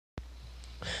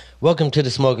Welcome to the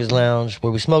Smokers Lounge,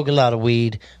 where we smoke a lot of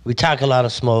weed, we talk a lot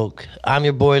of smoke. I'm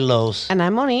your boy Los, And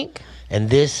I'm Monique. and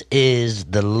this is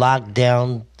the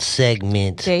lockdown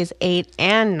segment. Days 8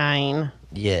 and 9.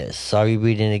 Yes, sorry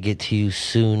we didn't get to you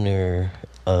sooner.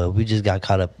 We just got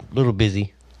caught up a little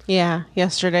busy. Yeah,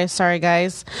 yesterday. Sorry,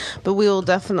 guys. But we will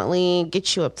definitely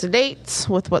get you up to date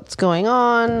with what's going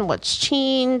on, what's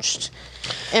changed,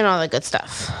 and all that good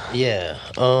stuff. Yeah,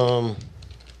 the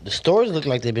stores look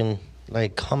like they've been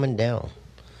like calming down.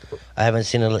 I haven't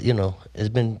seen it's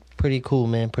been pretty cool,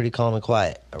 man. Pretty calm and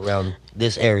quiet around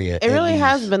this area. It really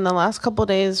has been the last couple of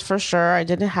days for sure. I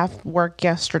didn't have work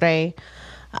yesterday.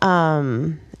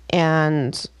 And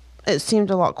it seemed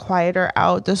a lot quieter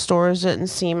out. The stores didn't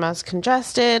seem as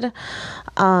congested.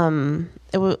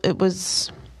 It was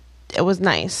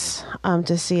nice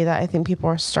to see that. I think people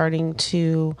are starting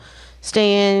to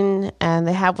stay in and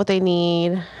they have what they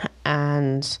need,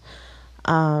 and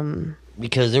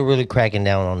because they're really cracking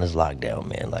down on this lockdown,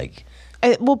 man. Like,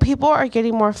 people are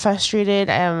getting more frustrated,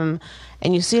 and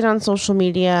you see it on social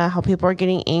media how people are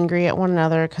getting angry at one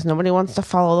another because nobody wants to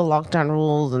follow the lockdown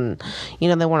rules, and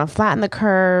they want to flatten the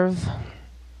curve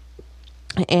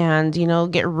and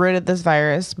get rid of this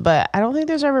virus. But I don't think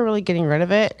there's ever really getting rid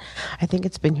of it. I think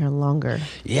it's been here longer.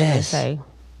 yes. Say.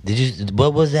 Did you?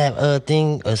 What was that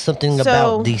thing? Something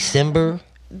about December?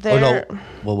 No,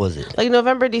 what was it? Like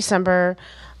November, December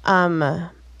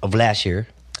Of last year.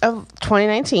 of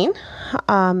 2019,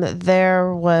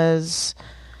 there was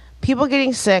people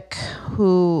getting sick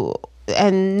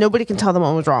and nobody can tell them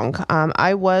what was wrong.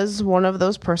 I was one of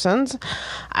those persons.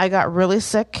 I got really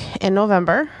sick in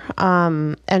November.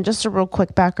 And just a real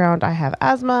quick background, I have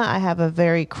asthma. I have a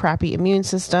very crappy immune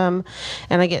system,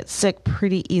 and I get sick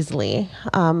pretty easily,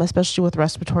 especially with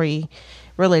respiratory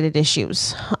related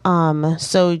issues.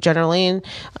 So generally in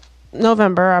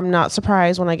November, I'm not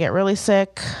surprised when I get really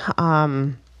sick.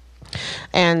 And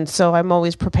so I'm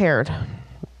always prepared.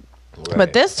 Right.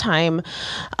 But this time,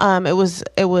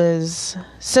 it was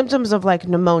symptoms of like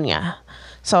pneumonia.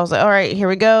 So I was like, all right, here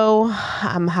we go.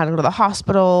 I'm had to go to the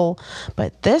hospital.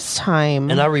 But this time,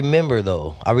 And I remember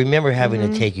having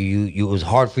to take you. It was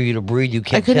hard for you to breathe. You I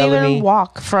kept couldn't telling even me.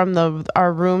 walk from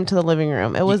our room to the living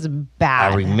room. It was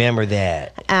bad. I remember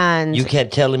that. And You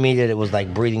kept telling me that it was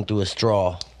like breathing through a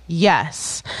straw.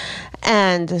 yes.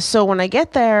 And so when I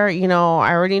get there,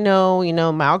 I already know,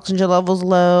 my oxygen level's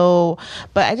low,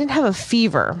 but I didn't have a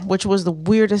fever, which was the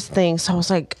weirdest thing. So I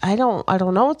was like, I don't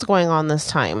know what's going on this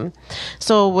time.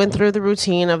 So went through the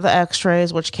routine of the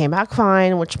x-rays, which came back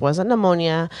fine, which wasn't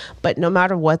pneumonia, but no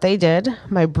matter what they did,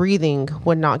 my breathing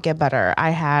would not get better. I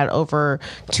had over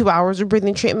 2 hours of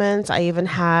breathing treatments. I even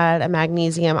had a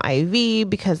magnesium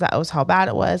IV because that was how bad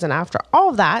it was. And after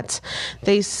all that,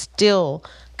 they still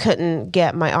couldn't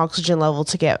get my oxygen level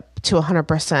to get to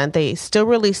 100%. They still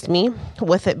released me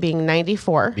with it being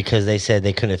 94 Because they said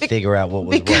they couldn't figure out what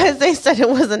was because wrong. they said it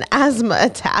was an asthma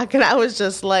attack, and I was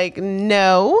just like,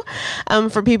 no.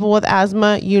 For people with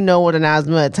asthma, you know what an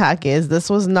asthma attack is. This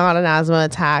was not an asthma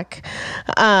attack.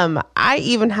 I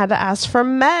even had to ask for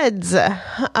meds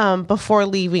before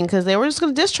leaving because they were just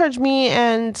going to discharge me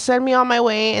and send me on my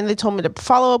way, and they told me to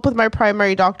follow up with my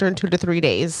primary doctor in 2 to 3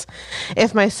 days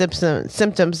if my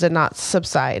symptoms did not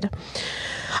subside.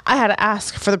 I had to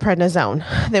ask for the prednisone.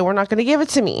 They were not going to give it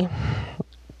to me.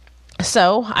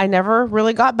 So I never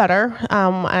really got better.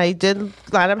 I did end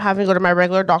up having to go to my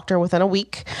regular doctor within a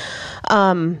week.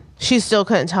 She still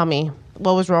couldn't tell me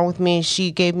what was wrong with me. She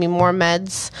gave me more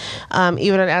meds,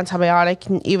 even an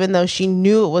antibiotic, even though she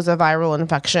knew it was a viral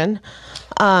infection.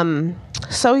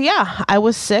 So yeah, I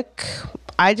was sick.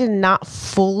 I did not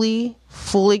fully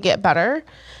get better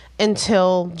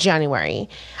until January.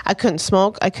 I couldn't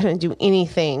smoke. I couldn't do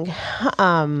anything.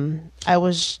 I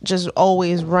was just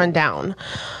always run down.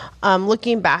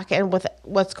 Looking back and with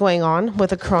what's going on with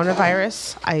the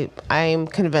coronavirus, I'm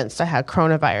convinced I had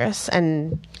coronavirus,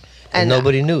 and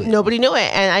nobody knew it. Nobody knew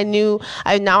it.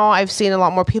 And I've seen a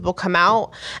lot more people come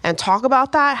out and talk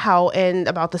about that, how in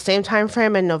about the same time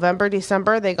frame in November,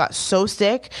 December, they got so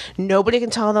sick. Nobody can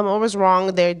tell them what was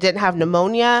wrong. They didn't have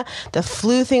pneumonia. The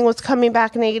flu thing was coming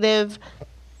back negative.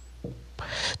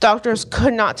 Doctors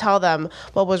could not tell them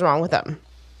what was wrong with them.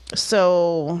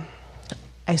 So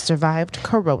I survived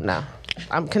corona.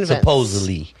 I'm convinced.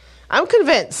 Supposedly. I'm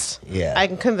convinced. Yeah.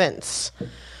 I'm convinced.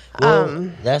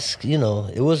 Well, that's it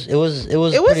was It was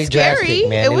pretty scary. drastic,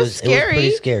 man. It was scary. It was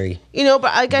pretty scary. But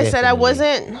like I said,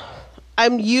 I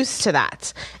I'm used to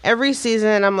that. Every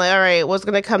season, I'm like, all right, what's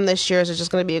going to come this year? Is it just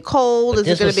going to be a cold? Is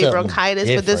it going to be bronchitis?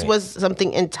 But this was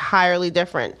something entirely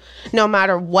different. No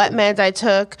matter what meds I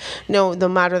took, no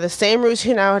matter the same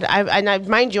routine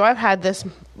mind you, I've had this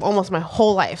almost my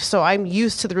whole life. So I'm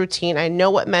used to the routine. I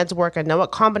know what meds work. I know what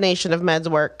combination of meds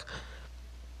work.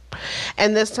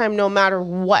 And this time, no matter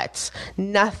what,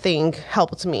 nothing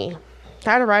helped me.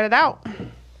 I had to write it out.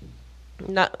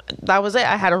 That was it.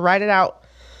 I had to write it out.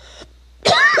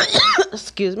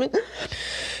 Excuse me.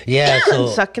 Yeah, so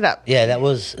suck it up. Yeah, that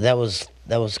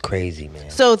was crazy, man.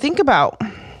 So think about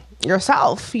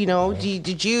yourself. You know,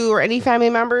 did you or any family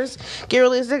members get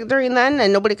really sick during then,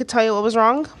 and nobody could tell you what was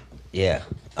wrong? Yeah,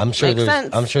 I'm sure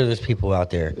there's people out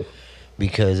there,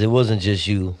 because it wasn't just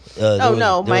you.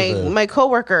 My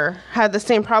coworker had the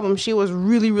same problem. She was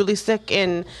really, really sick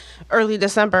in early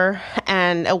December,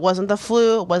 and it wasn't the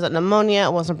flu, it wasn't pneumonia,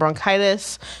 it wasn't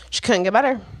bronchitis. She couldn't get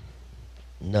better.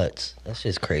 Nuts. That's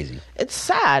just crazy. It's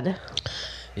sad.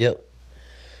 Yep.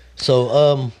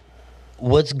 So,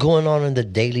 what's going on in the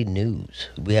daily news?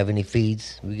 We have any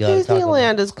feeds? We got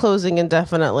Disneyland is closing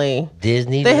indefinitely.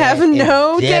 Disneyland. They have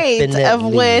no date of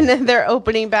when they're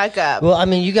opening back up. Well, I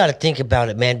mean, you got to think about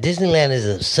it, man. Disneyland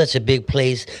is such a big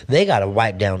place. They got to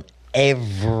wipe down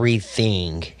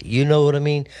everything. You know what I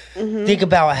mean? Mm-hmm. Think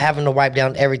about having to wipe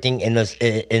down everything in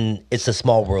It's a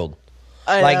Small World.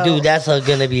 Dude, that's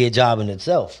gonna be a job in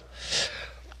itself.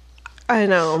 I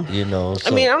know. You know. So.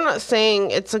 I mean, I'm not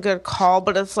saying it's a good call,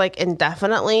 but it's like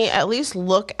indefinitely. At least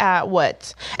look at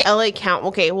what LA count.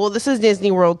 Okay, well, this is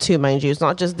Disney World too, mind you. It's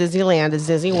not just Disneyland. It's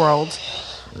Disney World.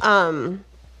 The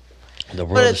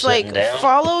world but it's like down.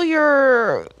 Follow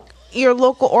your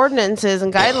local ordinances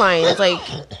and guidelines. Like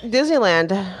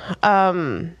Disneyland,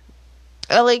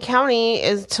 LA County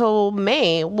is till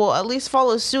May. Well, at least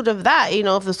follow suit of that. You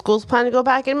know, if the schools plan to go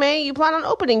back in May, you plan on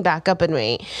opening back up in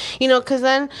May. You know, because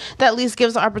then that at least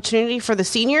gives the opportunity for the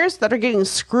seniors that are getting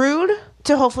screwed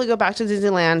to hopefully go back to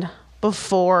Disneyland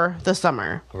before the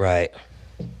summer. Right.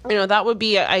 You know, that would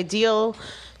be ideal.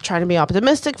 Trying to be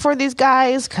optimistic for these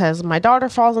guys, because our daughter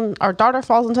falls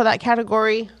into that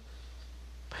category.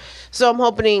 So I'm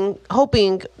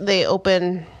hoping they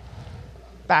open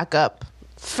back up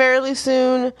fairly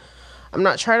soon. I'm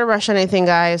not trying to rush anything,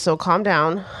 guys, so calm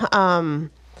down.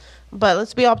 But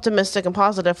let's be optimistic and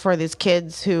positive for these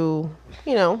kids who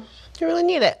really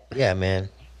need it. Yeah, man.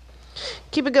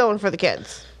 Keep it going for the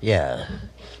kids. Yeah.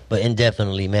 But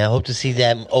indefinitely, man. I hope to see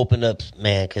that open up,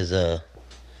 man, because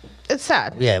it's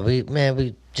sad. Yeah, we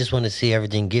just want to see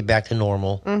everything get back to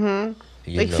normal. Mm-hmm.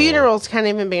 Funerals can't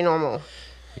even be normal.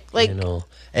 And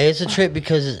it's a trip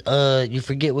because you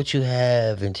forget what you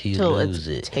have until you lose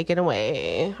it. Taken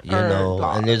away.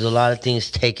 And there's a lot of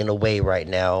things taken away right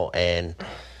now, and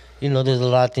there's a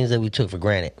lot of things that we took for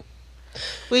granted.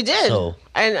 We did,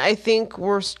 and I think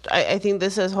I think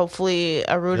this is hopefully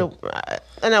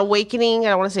an awakening. I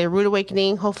don't want to say a rude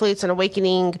awakening. Hopefully, it's an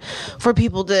awakening for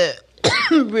people to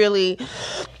really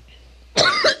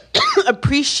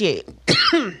appreciate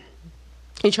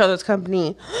each other's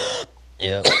company.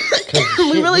 Yeah,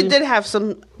 we really did have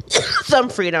some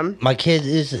freedom. My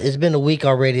kids, it's been a week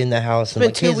already in the house, and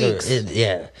it's been 2 weeks.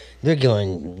 They're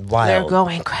going wild. They're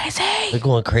going crazy. They're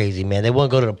going crazy, man. They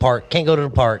want to go to the park. Can't go to the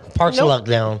park. Parks are locked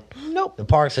down. Nope. The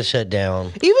parks are shut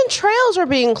down. Even trails are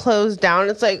being closed down.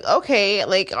 It's like, okay,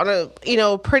 like on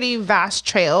a pretty vast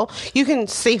trail, you can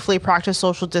safely practice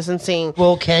social distancing.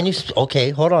 Well, can you? Okay,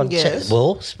 hold on. Yes.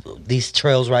 Well, these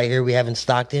trails right here we have in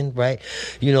Stockton, right?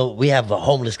 We have a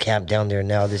homeless camp down there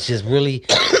now. That's just really.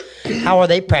 How are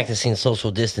they practicing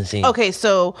social distancing? Okay,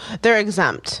 so they're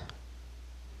exempt.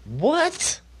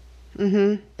 What?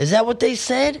 Mm-hmm. Is that what they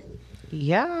said?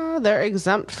 Yeah, they're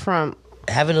exempt from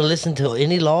having to listen to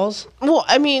any laws? Well,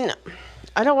 I mean,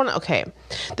 I don't want to. Okay,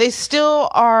 they still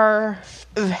are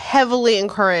heavily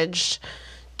encouraged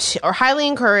or highly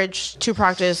encouraged to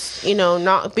practice.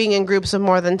 Not being in groups of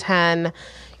more than 10.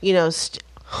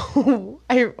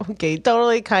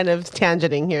 Totally kind of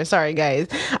tangenting here. Sorry, guys.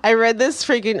 I read this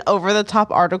freaking over-the-top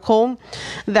article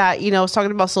that, was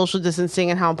talking about social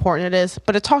distancing and how important it is,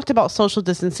 but it talked about social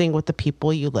distancing with the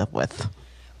people you live with.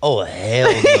 Oh,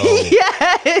 hell no.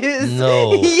 Yes.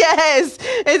 No. Yes.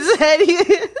 It said,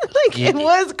 it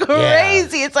was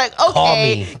crazy. Yeah. It's like,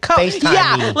 okay.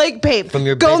 FaceTime me. Like, babe, from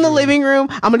your go bedroom. in the living room.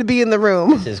 I'm going to be in the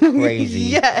room. This is crazy.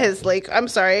 Yes. Like, I'm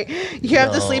sorry. You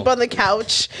have to sleep on the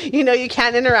couch. You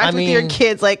can't interact with your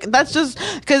kids. Like, that's just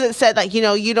because it said, like, you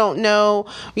don't know,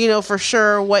 for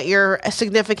sure what your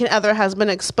significant other has been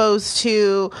exposed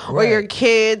to or your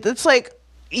kids. It's like,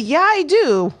 yeah, I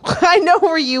do. I know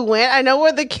where you went. I know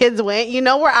where the kids went. You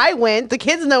know where I went. The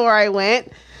kids know where I went.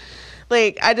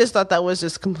 Like, I just thought that was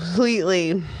just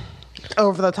completely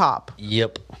over the top.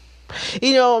 Yep.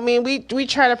 You know, I mean, we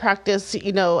try to practice,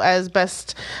 you know, as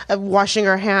best of washing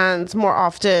our hands more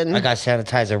often. I got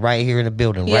sanitizer right here in the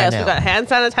building right Yes, now. we got hand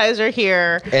sanitizer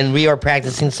here. And we are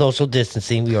practicing social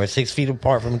distancing. We are 6 feet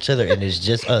apart from each other, and it's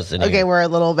just us in Okay, here. we're a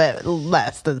little bit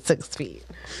less than 6 feet.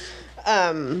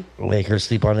 Make her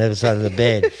sleep on the other side of the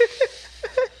bed.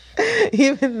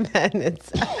 Even then,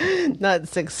 it's not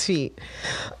 6 feet.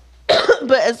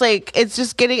 But it's like, it's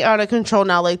just getting out of control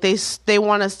now. Like, they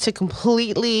want us to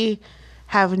completely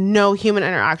have no human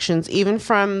interactions, even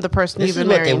from the person This you've is been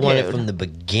what married they wanted to. from the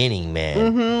beginning,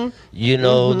 man. You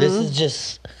know, this is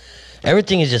just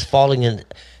everything is just falling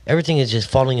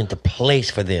into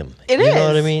place for them. It you know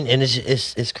what I is. mean? And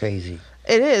it's crazy.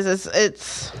 It is.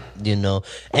 It's You know,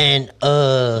 and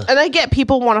I get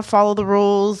people want to follow the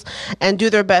rules and do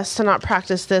their best to not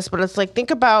practice this, but it's like, think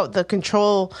about the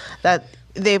control that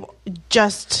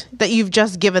you've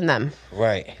just given them.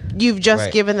 right. You've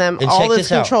just Right. them And all check this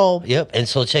out. control. Yep. And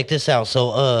so check this out.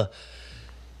 So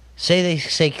say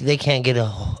they can't get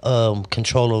a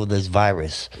control over this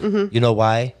virus. Mm-hmm. You know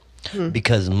why?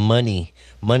 Because money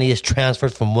is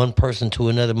transferred from one person to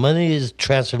another. Money is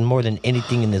transferred more than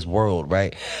anything in this world,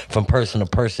 right? From person to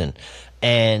person.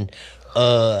 And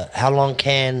how long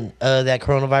can that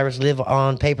coronavirus live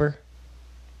on paper?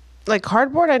 Like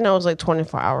cardboard, I know is like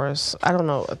 24 hours. I don't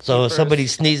know. So if somebody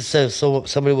sneezes, so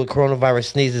somebody with coronavirus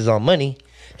sneezes on money,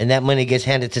 and that money gets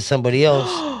handed to somebody else,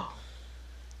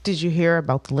 Did you hear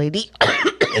about the lady?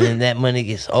 and then that money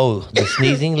gets the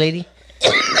sneezing lady.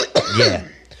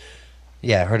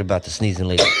 Yeah, I heard about the sneezing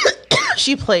lady.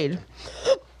 She played.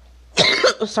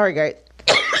 Sorry, guys.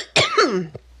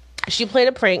 She played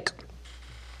a prank,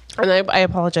 and I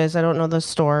apologize. I don't know the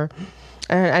store,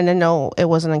 and I know it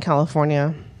wasn't in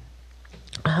California.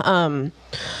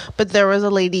 But there was a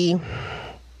lady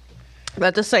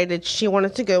that decided she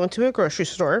wanted to go into a grocery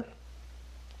store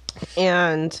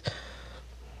and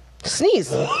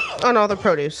sneeze on all the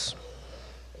produce.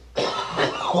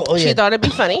 Oh She thought it'd be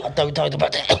funny. I thought we talked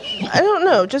about that. I don't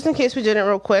know, just in case we didn't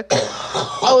real quick.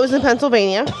 Oh, it was in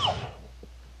Pennsylvania.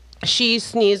 She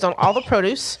sneezed on all the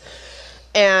produce,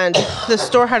 and the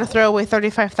store had to throw away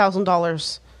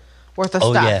 $35,000 worth of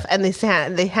stuff. Yeah. And they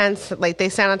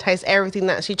sanitized everything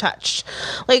that she touched.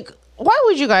 Like, why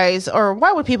would you guys, or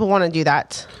why would people want to do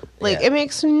that? Like, Yeah. it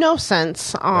makes no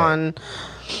sense on.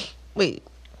 Wait,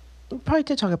 we probably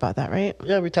did talk about that, right?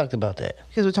 Yeah, we talked about that.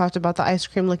 Because we talked about the ice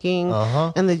cream licking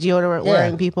Uh-huh. and the deodorant Yeah.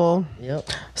 wearing people. Yep,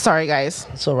 Sorry, guys.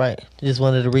 it's all right. Just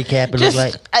wanted to recap and Just,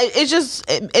 look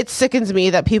like. it sickens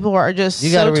me that people are just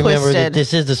You got to so remember twisted. that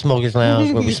this is the Smokers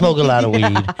Lounge where we smoke a lot of weed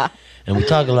and we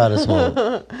talk a lot of smoke.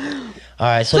 All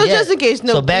right, so So yeah, just in case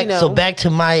so back, you know. so back to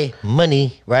my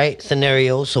money, right?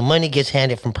 Scenario. So money gets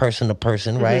handed from person to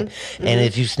person, right? And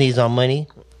if you sneeze on money,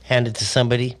 hand it to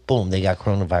somebody, boom, they got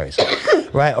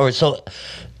coronavirus, right? Or so,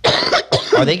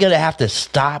 are they gonna have to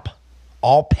stop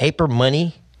all paper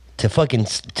money to fucking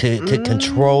to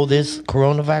control this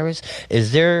coronavirus?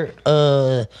 Is there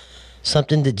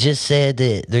something that just said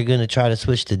that they're gonna try to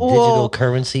switch to digital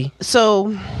currency?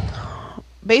 So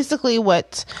basically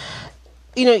what,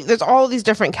 you know, there's all these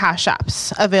different cash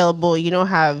apps available. You know,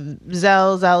 have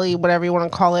Zelle, Zelly, whatever you want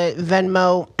to call it,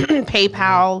 Venmo,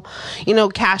 PayPal, you know,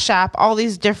 Cash App, all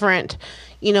these different,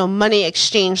 you know, money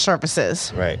exchange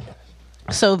services. Right.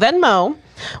 So Venmo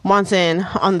wants in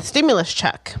on the stimulus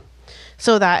check,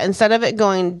 so that instead of it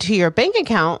going to your bank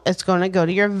account, it's going to go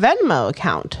to your Venmo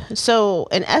account. So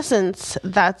in essence,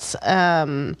 that's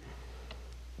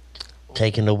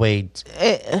Taking away,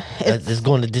 it's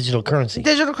going to digital currency.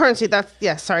 digital currency.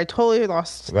 That's sorry, totally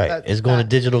lost. Right, it's going to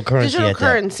digital currency. Digital at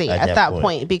currency at that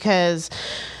point, because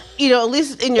you know, at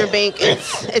least in your bank,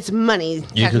 it's money.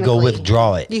 You could go technically.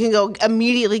 withdraw it. You can go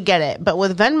immediately get it, but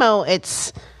with Venmo,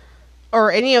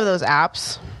 or any of those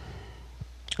apps.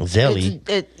 Zelly,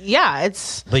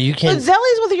 It's but you can. But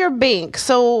Zelly's with your bank,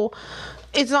 so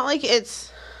it's not like it's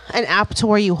an app to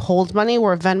where you hold money.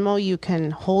 Where Venmo, you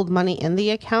can hold money in the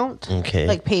account, Okay.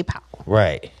 like PayPal.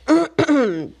 Right.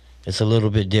 It's a little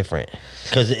bit different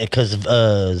because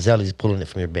Zelly's pulling it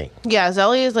from your bank. Yeah,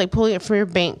 Zelly is like pulling it from your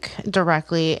bank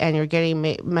directly, and you're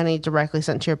getting money directly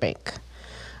sent to your bank.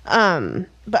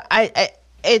 But I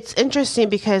it's interesting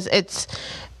because it's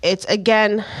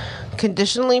again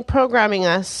conditionally programming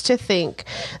us to think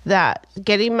that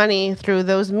getting money through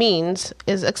those means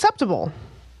is acceptable.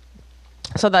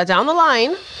 So that down the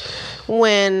line,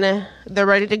 when they're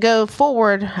ready to go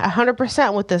forward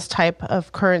 100% with this type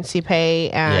of currency pay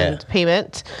and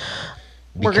payment,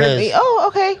 we're going to be,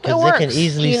 okay, it works. They can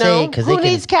easily you say, know? because who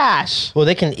needs cash? Well,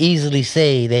 they can easily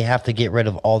say they have to get rid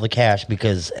of all the cash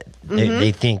because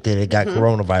they think that it got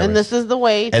coronavirus. And this is the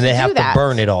way to and they do have that. to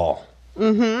burn it all.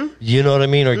 You know what I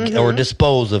mean? Or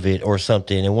dispose of it or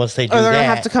something. And once they do Or they're that, going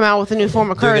to have to come out with a new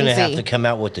form of they're currency. going to have to come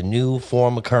out with a new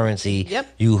form of currency. Yep.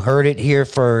 You heard it here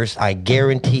first. I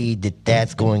guarantee that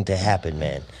that's going to happen,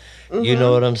 man. You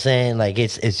know what I'm saying? Like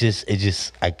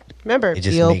Remember, it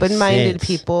just be makes open-minded, sense.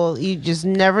 people. You just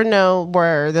never know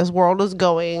where this world is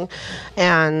going,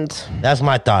 and That's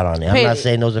my thought on it. I'm Hey. not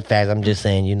saying those are facts. I'm just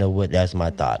saying, you know what? That's my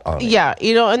thought on it. yeah,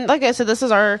 you know, and like I said, this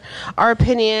is our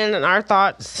opinion and our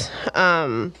thoughts.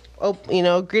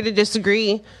 Agree to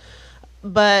disagree,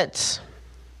 but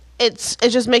it's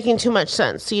just making too much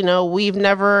sense. You know, we've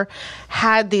never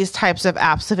had these types of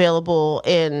apps available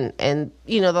in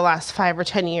the last 5 or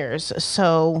 10 years.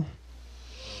 So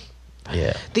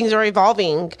Yeah. things are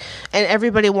evolving, and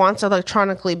everybody wants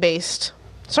electronically based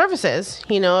services.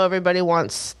 You know, everybody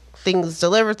wants things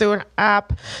delivered through an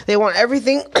app. They want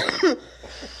everything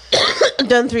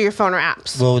done through your phone or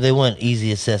apps. Well, they want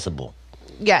easy accessible.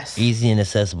 Yes. Easy and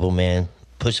accessible, man.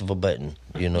 Push of a button,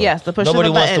 you know. Yes, the push of a Nobody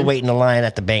wants to button. wait in the line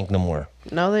at the bank no more.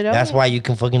 No, they don't. That's why you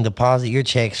can fucking deposit your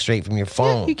check straight from your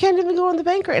phone. You can't even go in the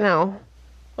bank right now.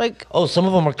 Like, Oh, some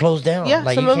of them are closed down. Yeah,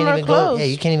 like some you of can't them are even go. closed. Yeah,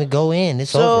 you can't even go in. It's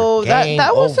so over. Game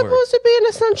that was over. supposed to be an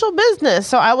essential business.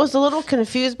 So I was a little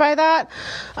confused by that.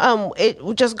 It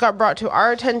just got brought to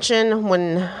our attention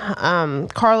when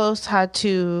Carlos had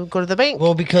to go to the bank.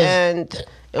 Well, because and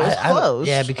it was closed.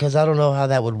 Yeah, because I don't know how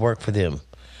that would work for them.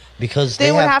 Because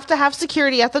they would have to have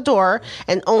security at the door,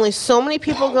 and only so many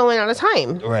people go in at a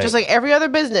time. Right. Just like every other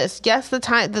business. Yes,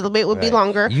 the wait would be Right.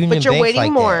 longer, Union but you're banks waiting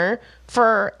like more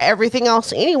for everything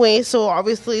else anyway. So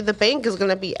obviously the bank is going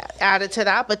to be added to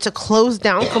that. But to close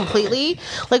down completely,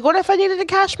 like what if I needed to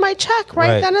cash my check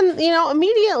right then and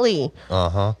immediately?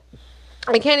 I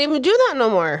can't even do that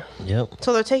no more. Yep.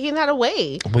 So they're taking that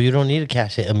away. Well, you don't need to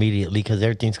cash it immediately because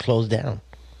everything's closed down.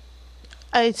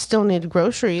 I still need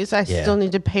groceries. I Yeah. still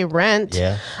need to pay rent.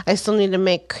 Yeah. I still need to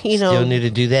make, Still need to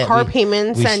do that. car We-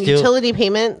 payments we and still- utility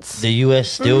payments. The U.S.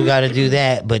 still got to do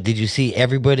that, but did you see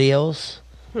everybody else?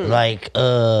 Like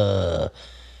the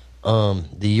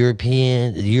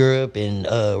Europe and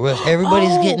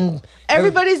Russia.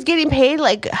 Everybody's getting paid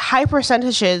like high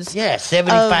percentages.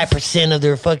 75% of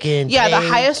their fucking Yeah, the pay.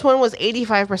 highest one was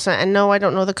 85%. And no, I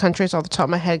don't know the countries off the top of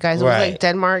my head, guys. It was Right. like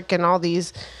Denmark and all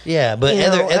these. Yeah, but you know,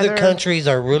 other other- countries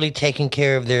are really taking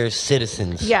care of their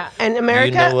citizens. Yeah, and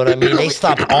America. You know what I mean? They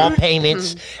stopped all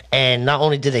payments, and not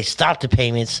only did they stop the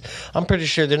payments, I'm pretty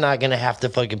sure they're not gonna have to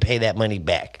fucking pay that money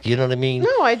back. You know what I mean?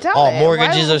 No, I doubt all it.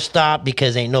 mortgages Why- are stopped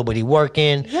because ain't nobody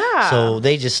working. Yeah. So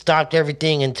they just stopped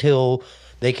everything until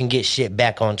they can get shit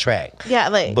back on track. Yeah,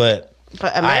 like. But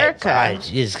America.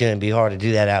 it's gonna be hard to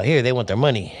do that out here. They want their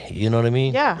money. You know what I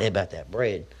mean? Yeah. They about that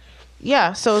bread.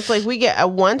 Yeah, so it's like we get a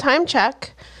one-time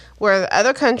check, where the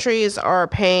other countries are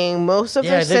paying most of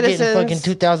Yeah, their they're citizens. getting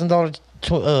fucking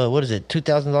 $2,000. What is it?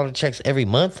 $2,000 checks every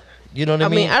month. You know what I I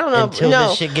mean? mean, I don't know. Until No,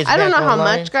 this shit gets I don't know back how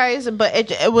online. much, guys, but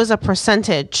it was a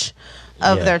percentage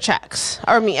of Yeah. their checks,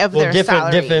 or of Well, their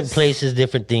different salaries. places,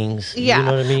 different things. Yeah, You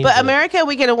know what I mean? But America,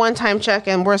 we get a one-time check,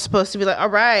 and we're supposed to be like, all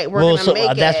right, we're well, gonna so make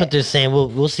it. that's what they're saying.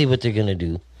 We'll see what they're gonna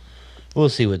do. We'll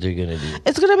see what they're gonna do.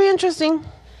 It's gonna be interesting.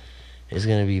 It's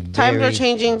gonna be Times are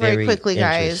changing very quickly,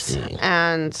 guys, interesting.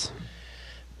 and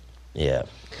Yeah.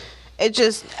 it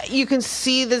just you can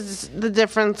see the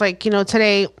difference. Like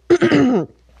today.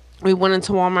 We went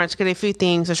into Walmart to get a few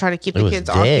things to try to keep the was kids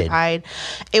dead. occupied.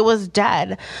 It was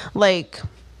dead. Like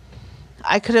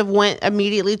I could have went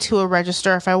immediately to a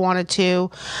register if I wanted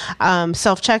to.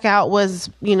 Self-checkout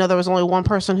was, there was only one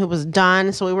person who was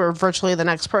done, so we were virtually the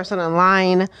next person in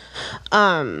line.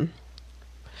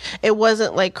 It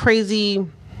wasn't like crazy.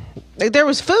 Like there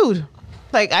was food.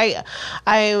 Like I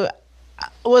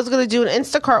was gonna do an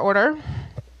Instacart order.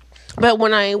 But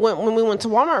when we went to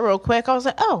Walmart real quick, I was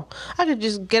like, oh, I could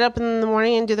just get up in the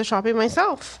morning and do the shopping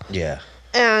myself. Yeah.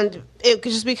 And it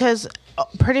just because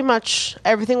pretty much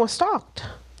everything was stocked.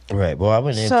 Right. Well, I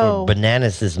went in for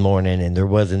bananas this morning, and there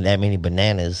wasn't that many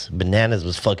bananas. Bananas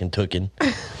was fucking tooken.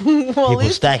 Well, People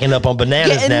stacking up on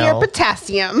bananas getting now. your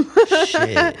potassium.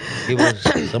 Shit.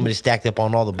 Somebody stacked up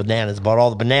on all the bananas, bought all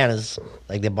the bananas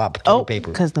like they bought potato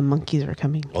paper. because the monkeys are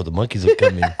coming. Oh, the monkeys are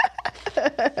coming.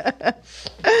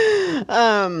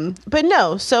 But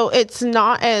no, so it's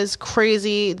not as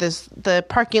crazy. The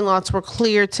parking lots were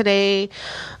clear today.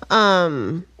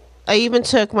 I even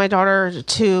took my daughter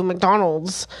to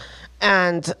McDonald's,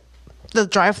 and the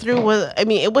drive-through was,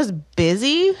 it was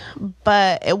busy,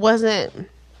 but it wasn't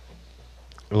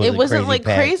It wasn't like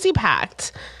packed. crazy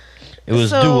packed. It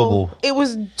was doable. It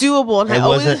was doable. And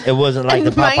It wasn't like the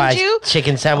Popeyes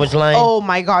chicken sandwich line. Oh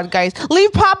my God, guys.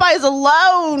 Leave Popeyes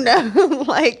alone.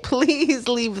 Like, please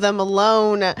leave them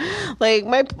alone. Like,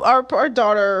 our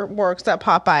daughter works at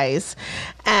Popeyes.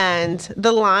 And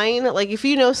the line, like, if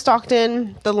you know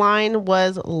Stockton, the line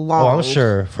was long. Oh, I'm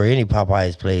sure for any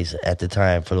Popeyes place at the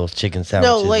time for those chicken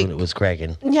sandwiches when it was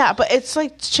cracking. Yeah, but it's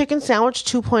like chicken sandwich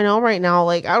 2.0 right now.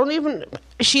 Like,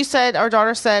 our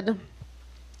daughter said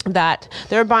that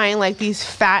they're buying like these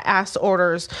fat ass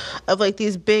orders of like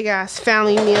these big ass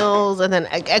family meals and then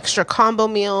extra combo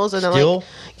meals and then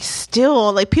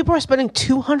like people are spending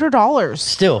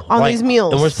 $200 on these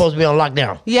meals, and we're supposed to be on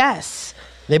lockdown. Yes.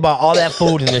 They bought all that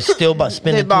food and they're still about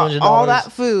spending $200. They bought all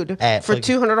that food for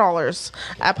 $200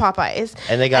 at Popeyes.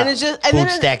 And they got food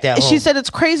stacked at home. She said it's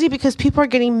crazy because people are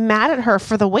getting mad at her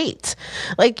for the wait.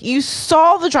 Like, you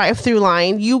saw the drive-through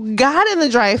line. You got in the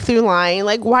drive-through line.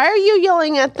 Like, why are you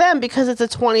yelling at them because it's a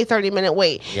 20, 30-minute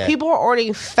wait? Yeah. People are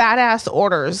ordering fat-ass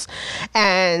orders.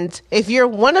 And if you're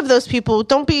one of those people,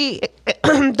 don't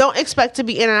expect to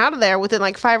be in and out of there within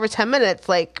like 5 or 10 minutes.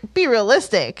 Like, be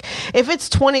realistic. If it's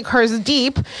 20 cars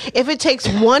deep, if it takes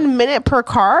 1 minute per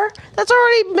car, that's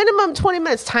already minimum 20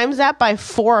 minutes. Times that by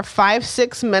 4, 5,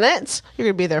 6 minutes, you're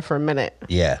gonna be there for a minute.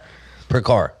 Yeah, per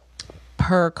car.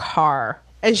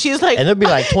 And she's like, and there'll be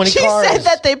like 20 cars. She said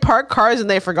that they parked cars and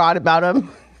they forgot about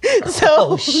them.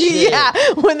 So yeah,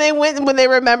 when they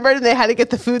remembered and they had to get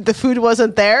the food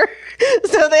wasn't there.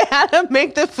 So they had to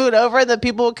make the food over and the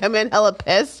people would come in hella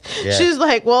pissed. Yeah. She's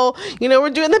like, well, we're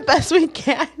doing the best we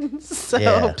can.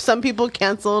 So some people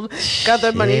canceled, got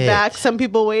their money back. Some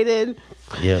people waited.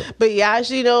 Yeah. But yeah,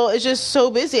 it's just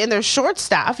so busy and they're short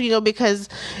staffed, because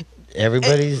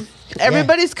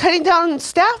everybody's cutting down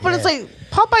staff, but it's like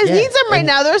Popeyes needs them right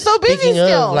now. They're so busy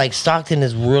still. Like Stockton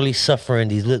is really suffering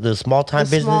the small time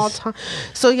business.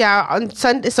 So yeah, on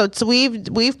Sunday, so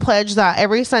we've pledged that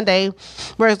every Sunday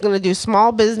we're going to do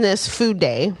small business food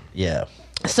day. Yeah.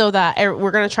 So that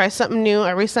we're going to try something new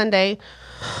every Sunday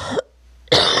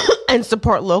and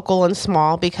support local and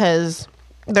small because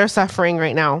they're suffering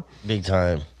right now. Big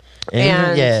time.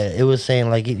 And it was saying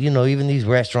like, even these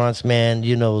restaurants, man,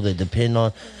 that depend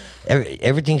on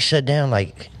everything shut down.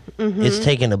 Like it's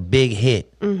taking a big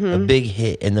hit, and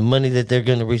the money that they're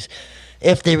going to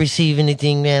if they receive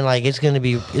anything, man, like it's going to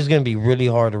be really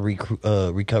hard to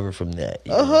recover from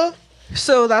that.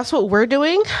 So that's what we're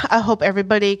doing. I hope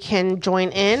everybody can join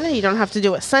in. You don't have to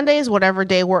do it Sundays, whatever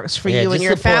day works for you and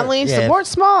your family. Support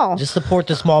small. Just support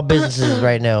the small businesses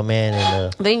right now, man.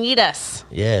 And, they need us.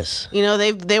 Yes.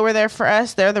 They were there for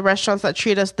us. They're the restaurants that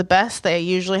treat us the best. They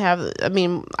usually have,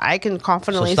 I can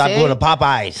confidently say. Stop going to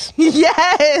Popeyes.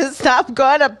 Yes, stop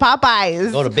going to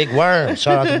Popeyes. Go to Big Worm.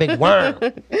 Shout out to Big Worm.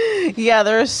 Yeah,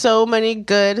 there are so many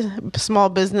good small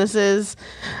businesses,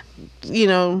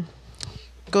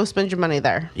 Go spend your money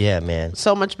there. Yeah, man.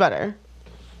 So much better.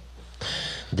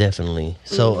 Definitely.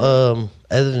 So,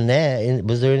 other than that,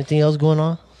 was there anything else going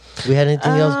on? We had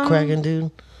anything else cracking, dude?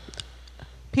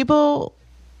 People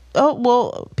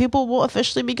will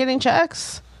officially be getting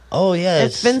checks. Oh, yeah.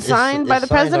 It's been signed by the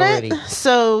president.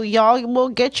 So, y'all will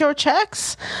get your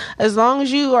checks. As long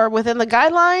as you are within the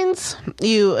guidelines,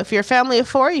 if you're a family of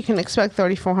 4, you can expect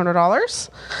 $3,400.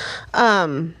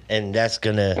 And that's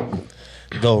going to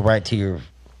go right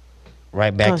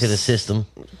back to the system.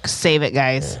 Save it,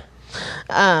 guys.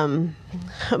 Yeah.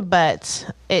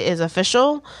 But it is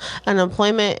official.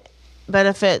 Unemployment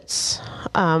benefits,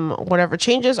 whatever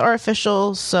changes are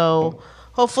official. So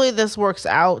hopefully this works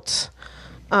out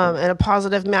in a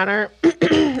positive manner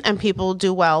and people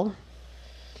do well.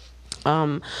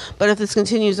 But if this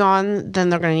continues on, then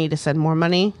they're going to need to send more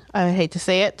money. I hate to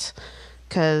say it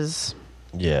because...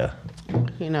 Yeah.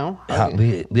 We don't know how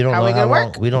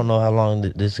long. We don't know how long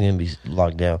this is gonna be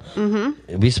locked down.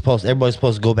 Everybody's supposed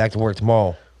to go back to work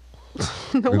tomorrow.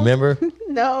 Remember?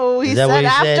 No, he said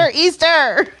after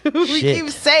Easter. We keep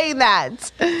saying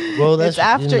that. Well, it's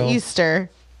after Easter.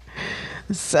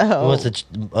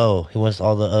 So he wants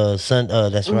all the sun.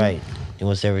 That's right. He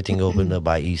wants everything opened up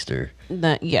by Easter.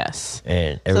 Yes.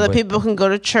 And so that people can go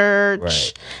to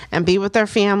church and be with their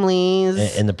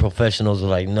families. And the professionals are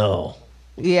like, no.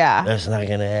 Yeah. That's not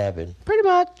going to happen. Pretty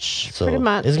much. It's going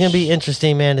to be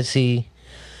interesting, man, to see,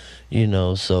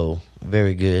 so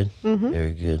very good.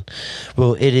 Very good.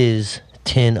 Well, it is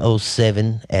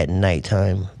 10:07 at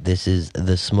nighttime. This is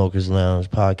the Smokers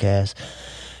Lounge podcast.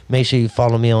 Make sure you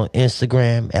follow me on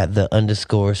Instagram at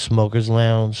 @_Smokers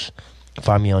Lounge.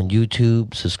 Find me on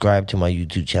YouTube. Subscribe to my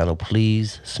YouTube channel,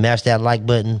 please. Smash that like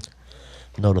button.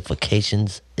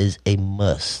 Notifications is a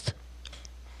must.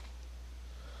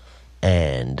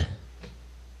 And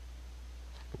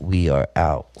we are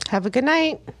out. Have a good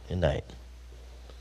night. Good night.